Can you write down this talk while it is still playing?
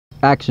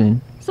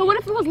Action. So what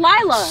if it was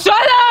Lila?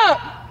 Shut up!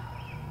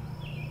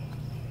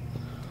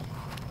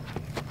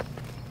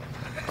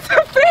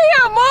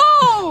 Sophia, move!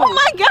 Oh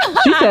my god!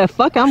 She said,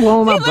 "Fuck, I'm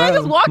going with my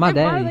Just bro, walked my in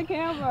front of daddy." the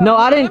camera. No,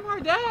 I didn't. Her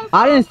dad.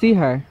 I didn't see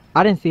her.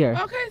 I didn't see her.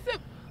 Okay, so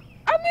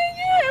I mean,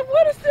 yeah, it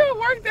would have still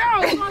worked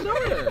out with my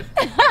daughter.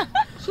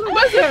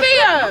 But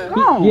Sophia, come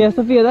on. Yeah,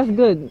 Sophia, that's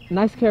good.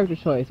 Nice character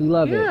choice. We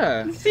love it.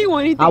 Yeah. She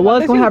won't even I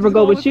was gonna have her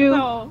go with you,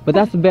 No. but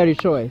that's a better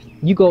choice.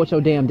 You go with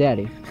your damn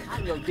daddy.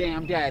 I'm your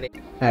damn daddy.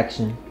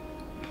 Action.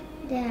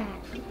 Dad.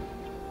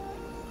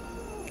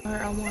 Or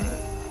I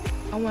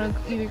want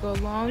to either go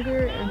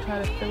longer and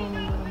try to fill in a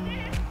little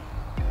more.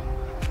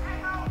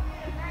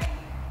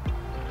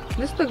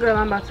 This is the girl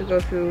I'm about to go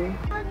to.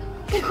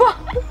 Go!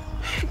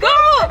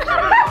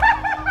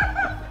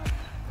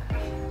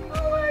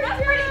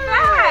 That's pretty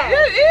fast.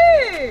 It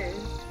is.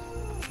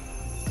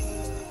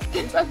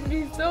 It's supposed to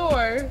be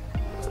sore.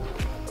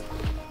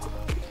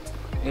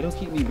 It'll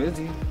keep me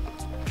busy.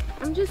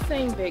 I'm just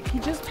saying, Vic, he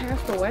just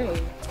passed away.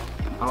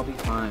 I'll be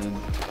fine.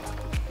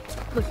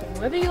 Listen,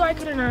 whether you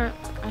like it or not,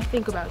 I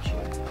think about you.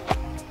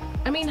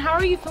 I mean, how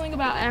are you feeling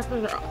about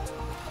after the...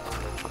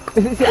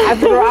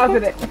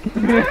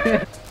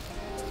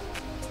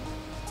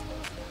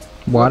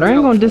 Water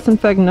ain't gonna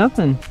disinfect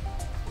nothing.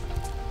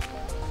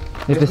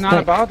 If It's it not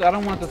stink, about that. I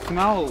don't want the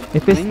smell.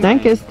 if it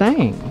stank, it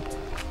stank.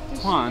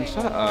 Come on,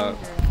 shut up.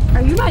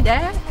 Are you my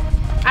dad?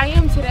 I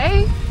am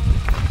today.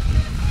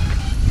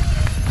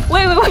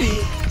 Wait.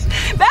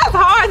 That's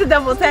hard to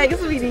double take,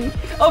 sweetie.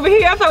 Over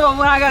here, I'm talking about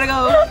when I gotta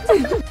go.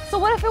 So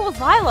what if it was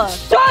Lila?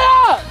 Shut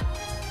up!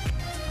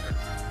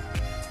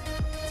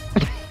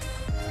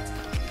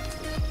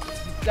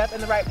 Step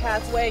in the right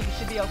pathway, you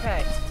should be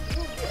okay.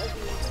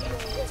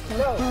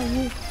 Go.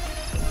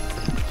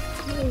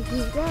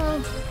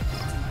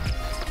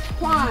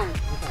 Quan.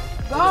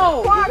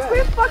 Go. Quan,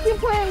 quit fucking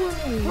playing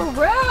with me. For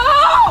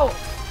real?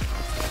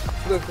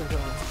 Listen to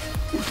him.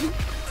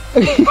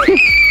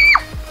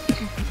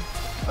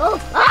 Oh!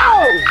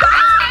 Ow!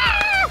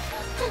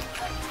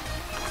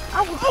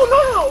 Oh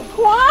no!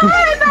 Quan,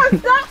 no,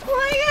 stop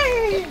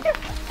playing.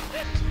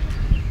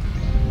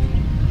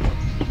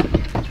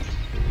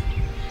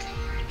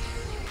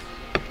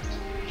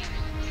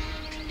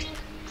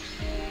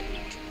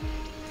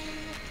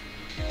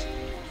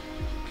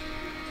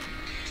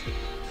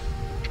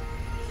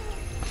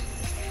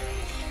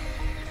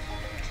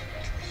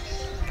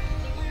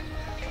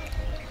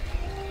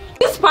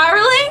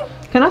 Spiraling?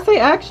 Can I say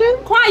action?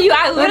 Quan,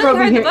 I literally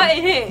heard the here.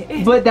 button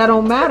hit. But that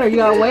don't matter. You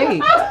gotta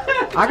wait.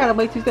 I gotta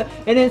wait 2 seconds.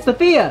 And then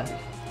Sophia,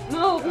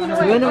 Move, you in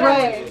the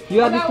right. You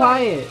gotta be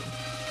quiet.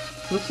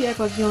 Look, she act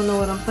like you don't know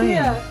what I'm saying.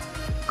 Yeah.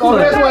 Go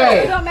this It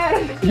way. don't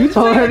matter. You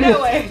told her That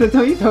way. this.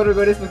 So you told her to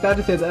go this way. I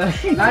just said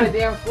that. Not a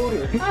damn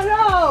scooter. I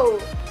know.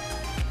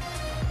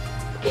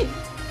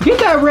 Get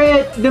that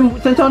red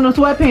Santona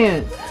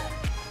sweatpants.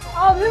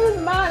 Oh, this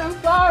is mine.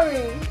 I'm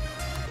sorry.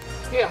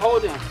 Here,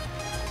 hold him.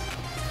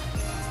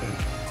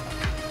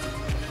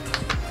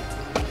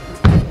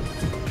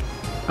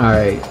 All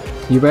right,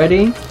 you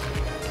ready?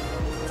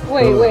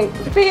 Wait.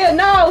 Sophia,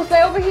 no,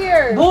 stay over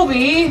here.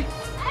 Booby!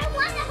 I don't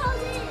want to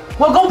hold it.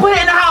 Well, go put it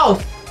in the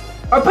house!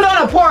 Or put it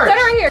on the porch! Stay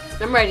right here.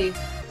 I'm ready.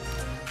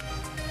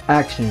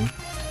 Action.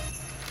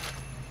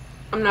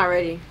 I'm not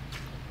ready.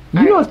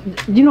 You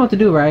know what to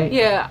do, right?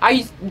 Yeah. Are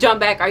you jump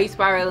back? Are you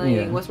spiraling?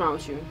 Yeah. What's wrong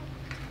with you?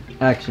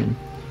 Action.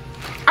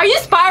 Are you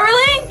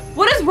spiraling?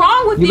 What is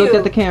wrong with you? You looked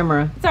at the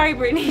camera. Sorry,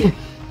 Brittany.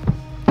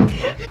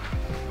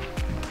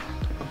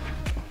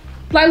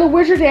 Lila,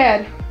 where's your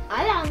dad?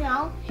 I don't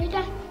know. He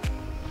just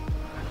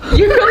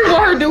You really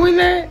want her doing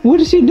that? What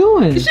is she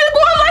doing? She's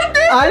going like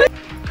this.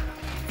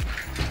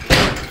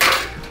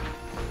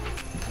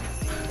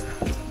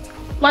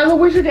 Lila,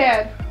 where's your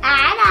dad?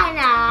 I don't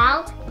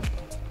know.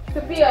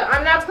 Sophia,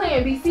 I'm not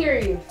playing. Be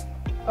serious.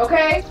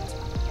 Okay?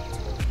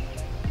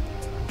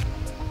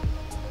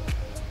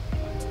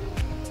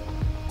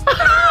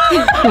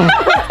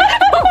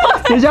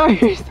 Did y'all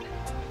hear?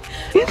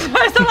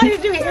 Somebody,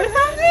 did you hear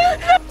something?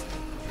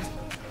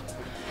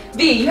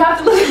 D, you have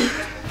to look.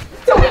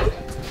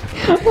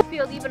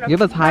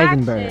 Give us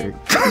Heisenberg.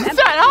 Shut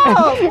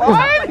up,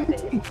 what?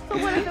 So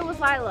what if it was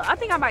Lila? I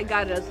think I might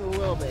guide us a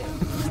little bit.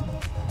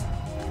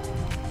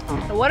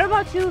 So what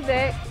about you,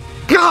 Vic?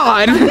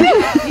 God!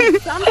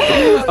 That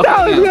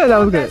was good. That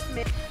was good.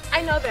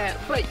 I know that,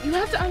 but you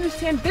have to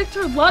understand,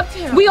 Victor loved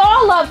him. We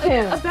all loved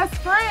him. A best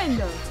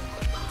friend.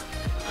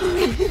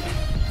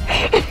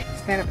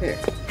 Stand up here.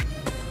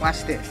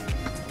 Watch this.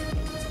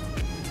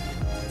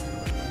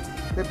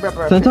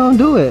 Santone,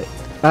 do it.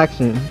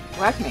 Action.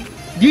 Watch me.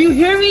 Do you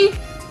hear me?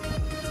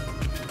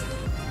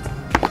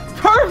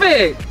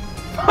 Perfect!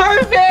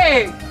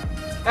 Perfect!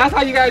 That's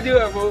how you gotta do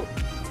it, boo.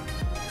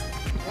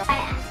 I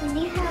asked in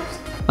the house.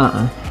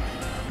 Uh-uh.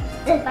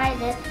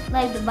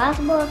 Like the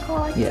basketball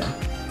court. Yeah.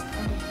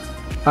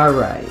 All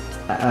right.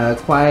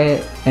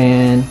 Quiet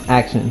and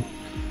action.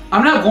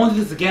 I'm not going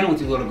through this again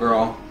with you, little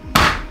girl.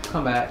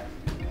 Come back.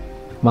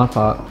 My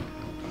fault.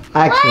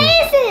 Action.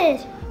 What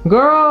is it?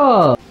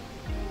 Girl.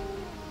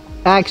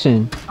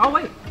 Action. Oh,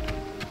 wait.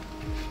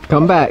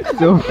 Come back,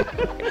 still.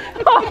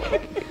 Nigga,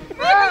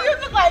 you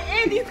look like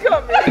Andy's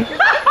coming.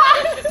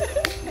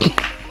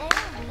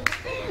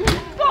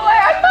 Go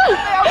ahead.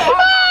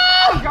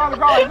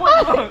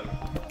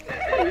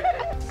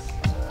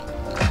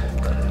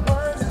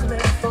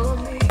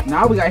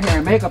 Now we got hair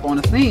and makeup on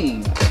the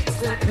scene.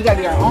 We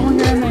gotta do our own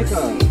hair and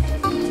makeup.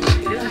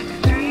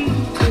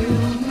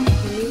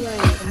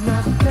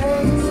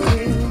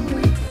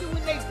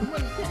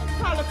 When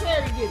Tyler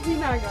Perry gets, he's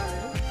not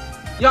gonna.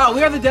 Y'all,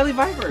 we are the Deadly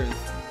Vipers.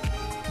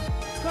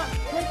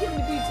 Take him to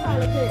be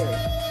Tyler Perry.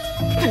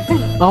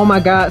 Oh my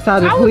God,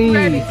 Sada, please.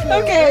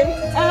 Okay,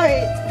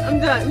 alright, I'm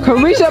done.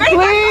 Carisha,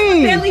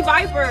 please. Deadly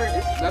Vipers.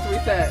 That's what we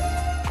said.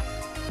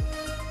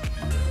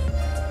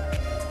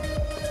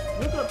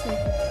 Look up, people.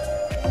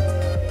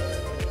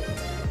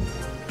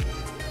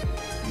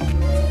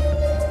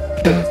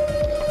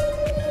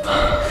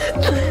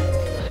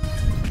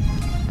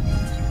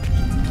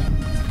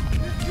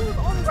 You was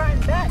only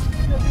riding back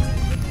because we need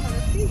to get him on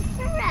his feet.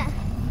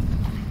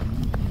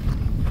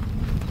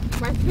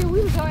 My feet, we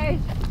was on edge.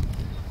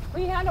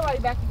 We ain't had nobody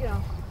back to get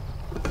on.